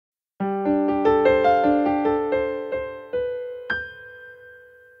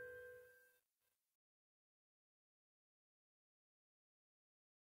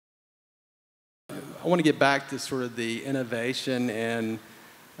I want to get back to sort of the innovation and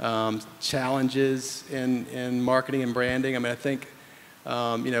challenges in marketing and branding. I mean, I think,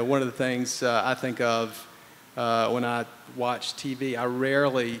 one of the things I think of when I watch TV, I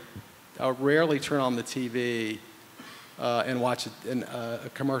rarely turn on the TV and watch a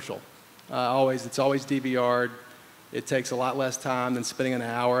commercial. It's always DVR'd. It takes a lot less time than spending an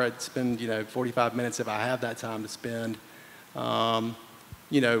hour. I'd spend 45 minutes if I have that time to spend.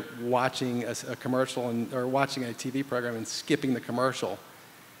 Watching a commercial or watching a TV program and skipping the commercial.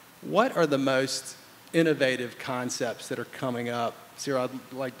 What are the most innovative concepts that are coming up? Cyril,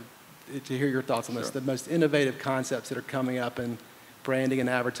 I'd like to hear your thoughts on this. Sure. The most innovative concepts that are coming up in branding and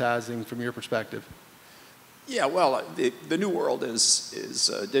advertising from your perspective. Yeah, well, the new world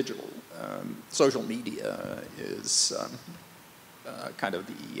is digital. Social media is kind of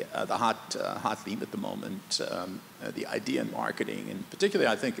the hot theme at the moment. The idea in marketing, and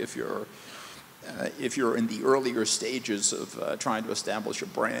particularly, I think if you're in the earlier stages of trying to establish a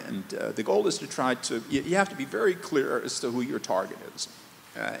brand, the goal is to try to. You have to be very clear as to who your target is,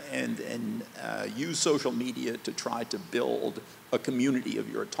 and use social media to try to build a community of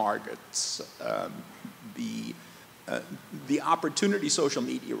your targets. The opportunity social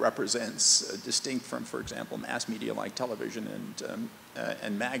media represents, distinct from, for example, mass media like television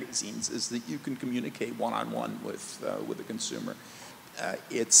and magazines, is that you can communicate one-on-one with the consumer.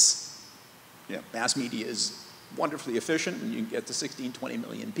 Mass media is wonderfully efficient, and you can get to 16, 20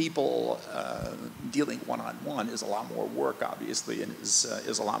 million people. Dealing one-on-one is a lot more work, obviously, and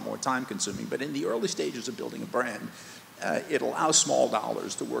is a lot more time-consuming. But in the early stages of building a brand, it allows small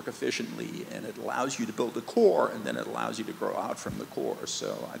dollars to work efficiently, and it allows you to build a core, and then it allows you to grow out from the core.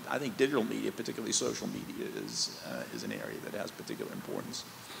 So I think digital media, particularly social media, is an area that has particular importance.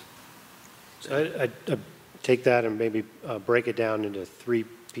 So I take that and maybe break it down into three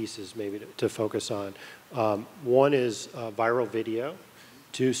pieces maybe to focus on. One is viral video,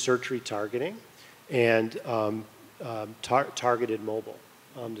 two, search retargeting, and targeted mobile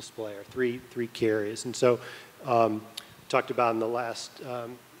display are three key areas. And so talked about in the last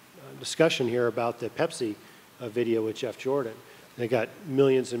discussion here about the Pepsi video with Jeff Jordan. They got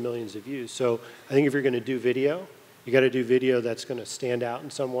millions and millions of views. So I think if you're going to do video, you got to do video that's going to stand out in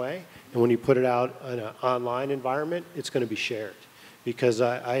some way. And when you put it out in an online environment, it's going to be shared. Because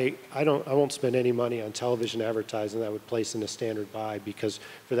I won't spend any money on television advertising that I would place in a standard buy, because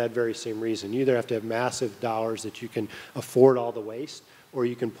for that very same reason. You either have to have massive dollars that you can afford all the waste, or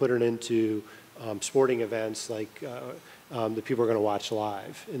you can put it into sporting events like that people are going to watch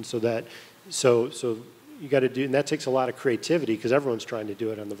live. And so you got to do, and that takes a lot of creativity because everyone's trying to do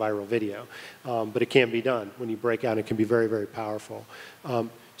it on the viral video. But it can be done when you break out. It can be very, very powerful.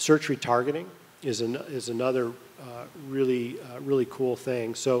 Search retargeting is another really cool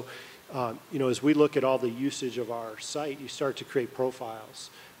thing. So, as we look at all the usage of our site, you start to create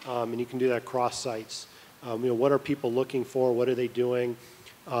profiles, and you can do that cross sites. What are people looking for? What are they doing?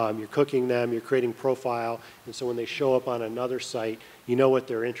 You're cooking them, you're creating profile, and so when they show up on another site, you know what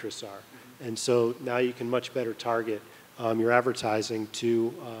their interests are. And so now you can much better target your advertising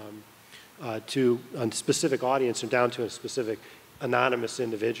to a specific audience and down to a specific anonymous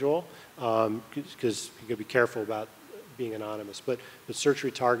individual, because you got to be careful about being anonymous. But search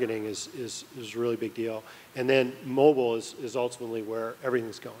retargeting is a really big deal. And then mobile is ultimately where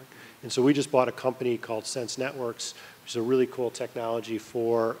everything's going. And so we just bought a company called Sense Networks, which is a really cool technology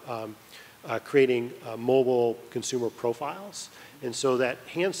for creating mobile consumer profiles. And so that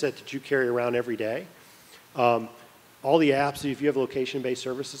handset that you carry around every day, all the apps, if you have location-based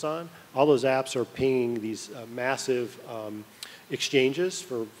services on, all those apps are pinging these massive exchanges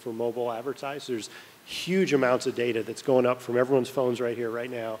for mobile advertisers. Huge amounts of data that's going up from everyone's phones right here, right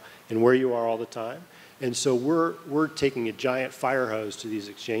now, and where you are all the time. And so we're taking a giant fire hose to these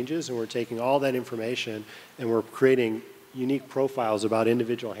exchanges, and we're taking all that information, and we're creating unique profiles about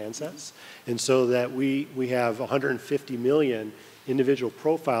individual handsets. And so that we have 150 million individual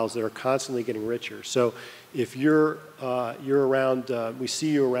profiles that are constantly getting richer. So if you're around, we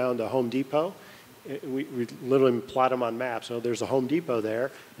see you around a Home Depot, we literally plot them on maps. So there's a Home Depot there,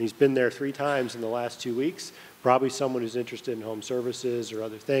 and he's been there 3 times in the last 2 weeks. Probably someone who's interested in home services or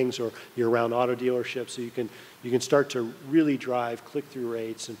other things, or you're around auto dealerships, so you can start to really drive click-through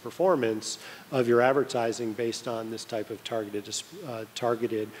rates and performance of your advertising based on this type of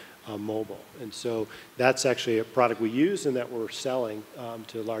targeted mobile. And so that's actually a product we use and that we're selling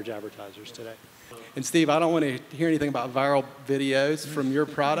to large advertisers today. And Steve, I don't want to hear anything about viral videos from your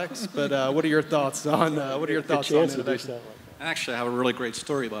products, but what are your thoughts on innovation? Actually, I have a really great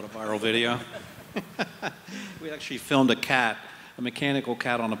story about a viral video. We actually filmed a cat a mechanical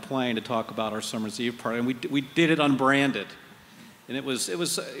cat on a plane to talk about our Summer's Eve party, and we did it unbranded. And it was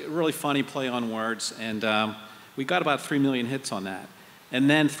a really funny play on words, and we got about 3 million hits on that. And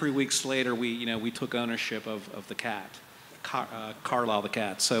then 3 weeks later, we took ownership of the cat, Carlisle the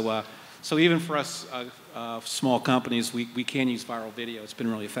cat. So even for us small companies, we can use viral video. It's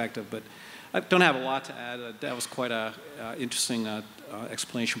been really effective, but I don't have a lot to add. That was quite a interesting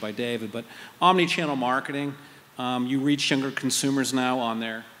explanation by David. But omni-channel marketing, you reach younger consumers now on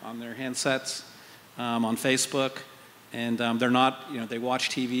their handsets, on Facebook, and they're not, they watch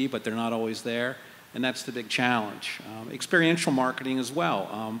TV, but they're not always there, and that's the big challenge. Experiential marketing as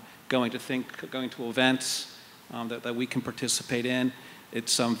well, going to events that we can participate in.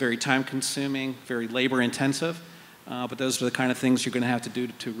 It's very time-consuming, very labor-intensive, but those are the kind of things you're going to have to do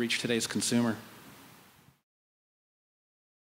to reach today's consumer.